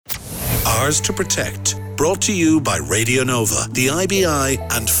Ours to Protect. Brought to you by Radio Nova, the IBI,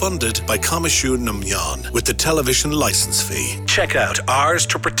 and funded by Coimisiún na Meán with the television licence fee. Check out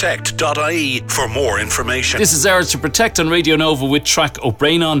ourstoprotect.ie for more information. This is Ours to Protect on Radio Nova with Traic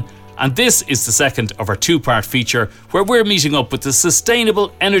O'Brien, and this is the second of our two-part feature where we're meeting up with the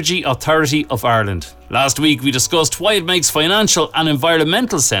Sustainable Energy Authority of Ireland. Last week we discussed why it makes financial and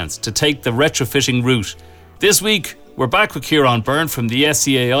environmental sense to take the retrofitting route. This week we're back with Ciaran Byrne from the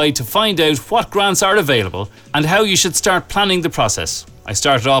SEAI to find out what grants are available and how you should start planning the process. I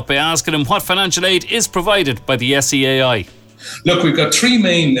started off by asking him what financial aid is provided by the SEAI. Look, we've got three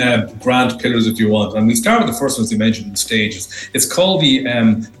main grant pillars, if you want, and we start with the first one, as you mentioned, in stages. It's called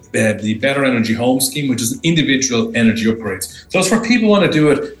the Better Energy Home Scheme, which is individual energy upgrades. So it's for people who want to do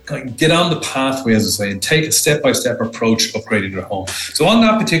it, get on the pathway, as I say, and take a step-by-step approach upgrading their home. So on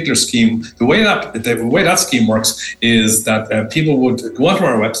that particular scheme, the way that scheme works is that people would go onto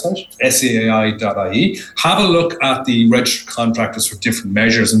our website, seai.ie, have a look at the registered contractors for different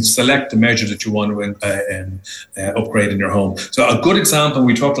measures and select the measure that you want to upgrade in your home. So a good example,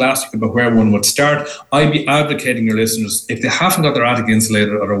 we talked last week about where one would start. I'd be advocating your listeners, if they haven't got their attic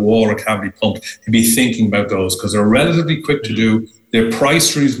insulated or a wall or cavity pump, to be thinking about those because they're relatively quick to do. They're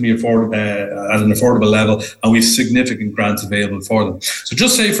priced reasonably affordable, at an affordable level, and we have significant grants available for them. So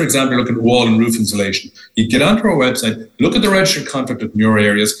just say, for example, look at wall and roof insulation. You get onto our website, look at the registered contractor in your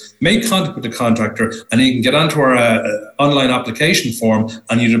areas, make contact with the contractor, and then you can get onto our online application form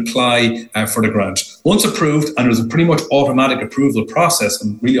and you'd apply for the grant. Once approved, and there's a pretty much automatic approval process,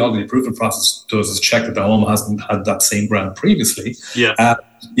 and really all the approval process does is check that the home hasn't had that same grant previously.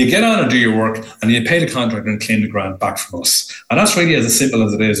 You get on and do your work, and you pay the contractor and claim the grant back from us. And that's really as simple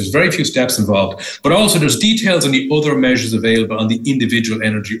as it is. There's very few steps involved. But also there's details on the other measures available on the individual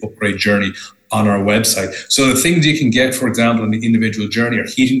energy upgrade journey on our website. So the things you can get, for example, on the individual journey are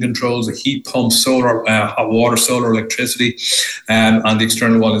heating controls, a heat pump, solar, hot water, solar electricity, and the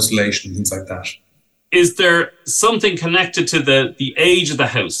external wall installation, things like that. Is there something connected to the age of the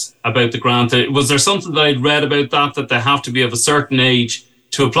house about the grant? Was there something that I'd read about that they have to be of a certain age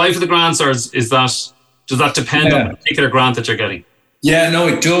to apply for the grants, or does that depend on the particular grant that you're getting? Yeah, no,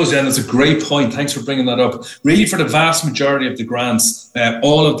 it does, and it's a great point. Thanks for bringing that up. Really, for the vast majority of the grants,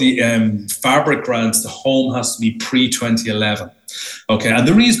 all of the fabric grants, the home has to be pre-2011. Okay, and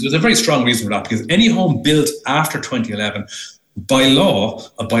there's a very strong reason for that, because any home built after 2011, by law,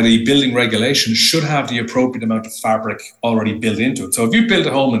 by the building regulation, should have the appropriate amount of fabric already built into it. So if you build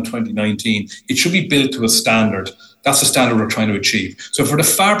a home in 2019, it should be built to a standard. That's the standard we're trying to achieve. So for the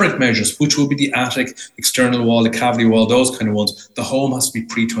fabric measures, which will be the attic, external wall, the cavity wall, those kind of ones, the home has to be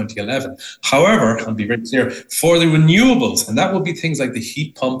pre-2011. However, I'll be very clear, for the renewables, and that will be things like the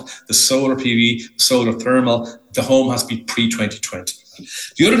heat pump, the solar PV, solar thermal, the home has to be pre-2020.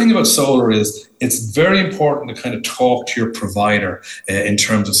 The other thing about solar is it's very important to kind of talk to your provider in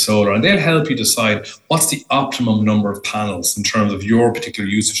terms of solar, and they'll help you decide what's the optimum number of panels in terms of your particular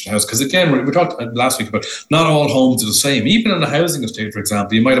usage in the house. Because again, we talked last week about not all homes are the same. Even in a housing estate, for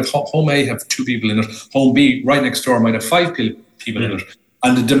example, you might have home A have 2 people in it, home B right next door might have 5 people in it.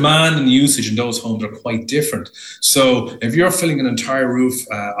 And the demand and usage in those homes are quite different. So if you're filling an entire roof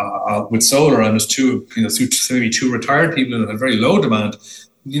with solar and there's maybe 2 retired people in it at very low demand,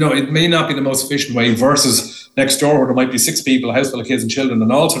 it may not be the most efficient way versus next door where there might be 6 people, a house full of kids and children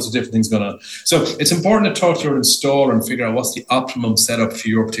and all sorts of different things going on. So it's important to talk to your installer and figure out what's the optimum setup for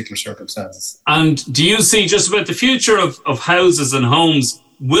your particular circumstances. And do you see just about the future of houses and homes,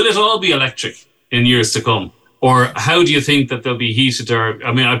 will it all be electric in years to come? Or how do you think that they'll be heated?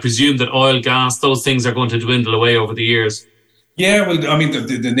 I presume that oil, gas, those things are going to dwindle away over the years. Yeah, well,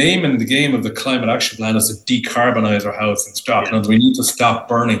 the name and the game of the Climate Action Plan is to decarbonise our house and stop. Yeah. We need to stop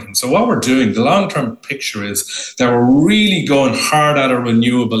burning. And so what we're doing, the long-term picture is that we're really going hard at our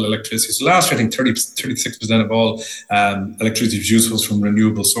renewable electricity. So last year, I think 36% of all electricity used was from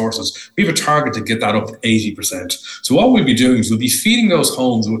renewable sources. We have a target to get that up to 80%. So what we'll be doing is we'll be feeding those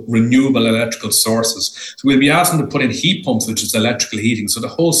homes with renewable electrical sources. So we'll be asking them to put in heat pumps, which is electrical heating. So the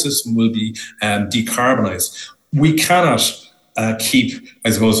whole system will be decarbonised. We cannot keep, I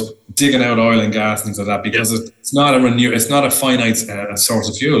suppose, digging out oil and gas and things like that because it's not a finite source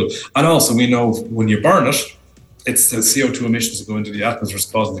of fuel. And also we know when you burn it, it's the CO2 emissions that go into the atmosphere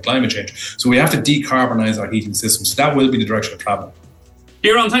causing the climate change. So we have to decarbonise our heating system. So that will be the direction of travel.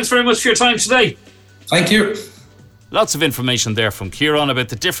 Ciaran, thanks very much for your time today. Thank you. Lots of information there from Ciaran about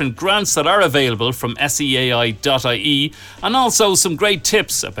the different grants that are available from SEAI.ie, and also some great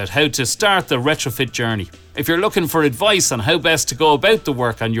tips about how to start the retrofit journey. If you're looking for advice on how best to go about the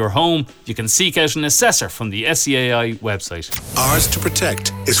work on your home, you can seek out an assessor from the SEAI website. Ours to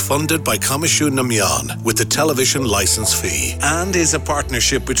Protect is funded by Coimisiún na Meán with the television licence fee and is a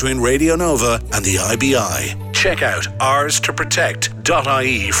partnership between Radio Nova and the IBI. Check out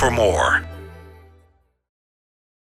ourstoprotect.ie for more.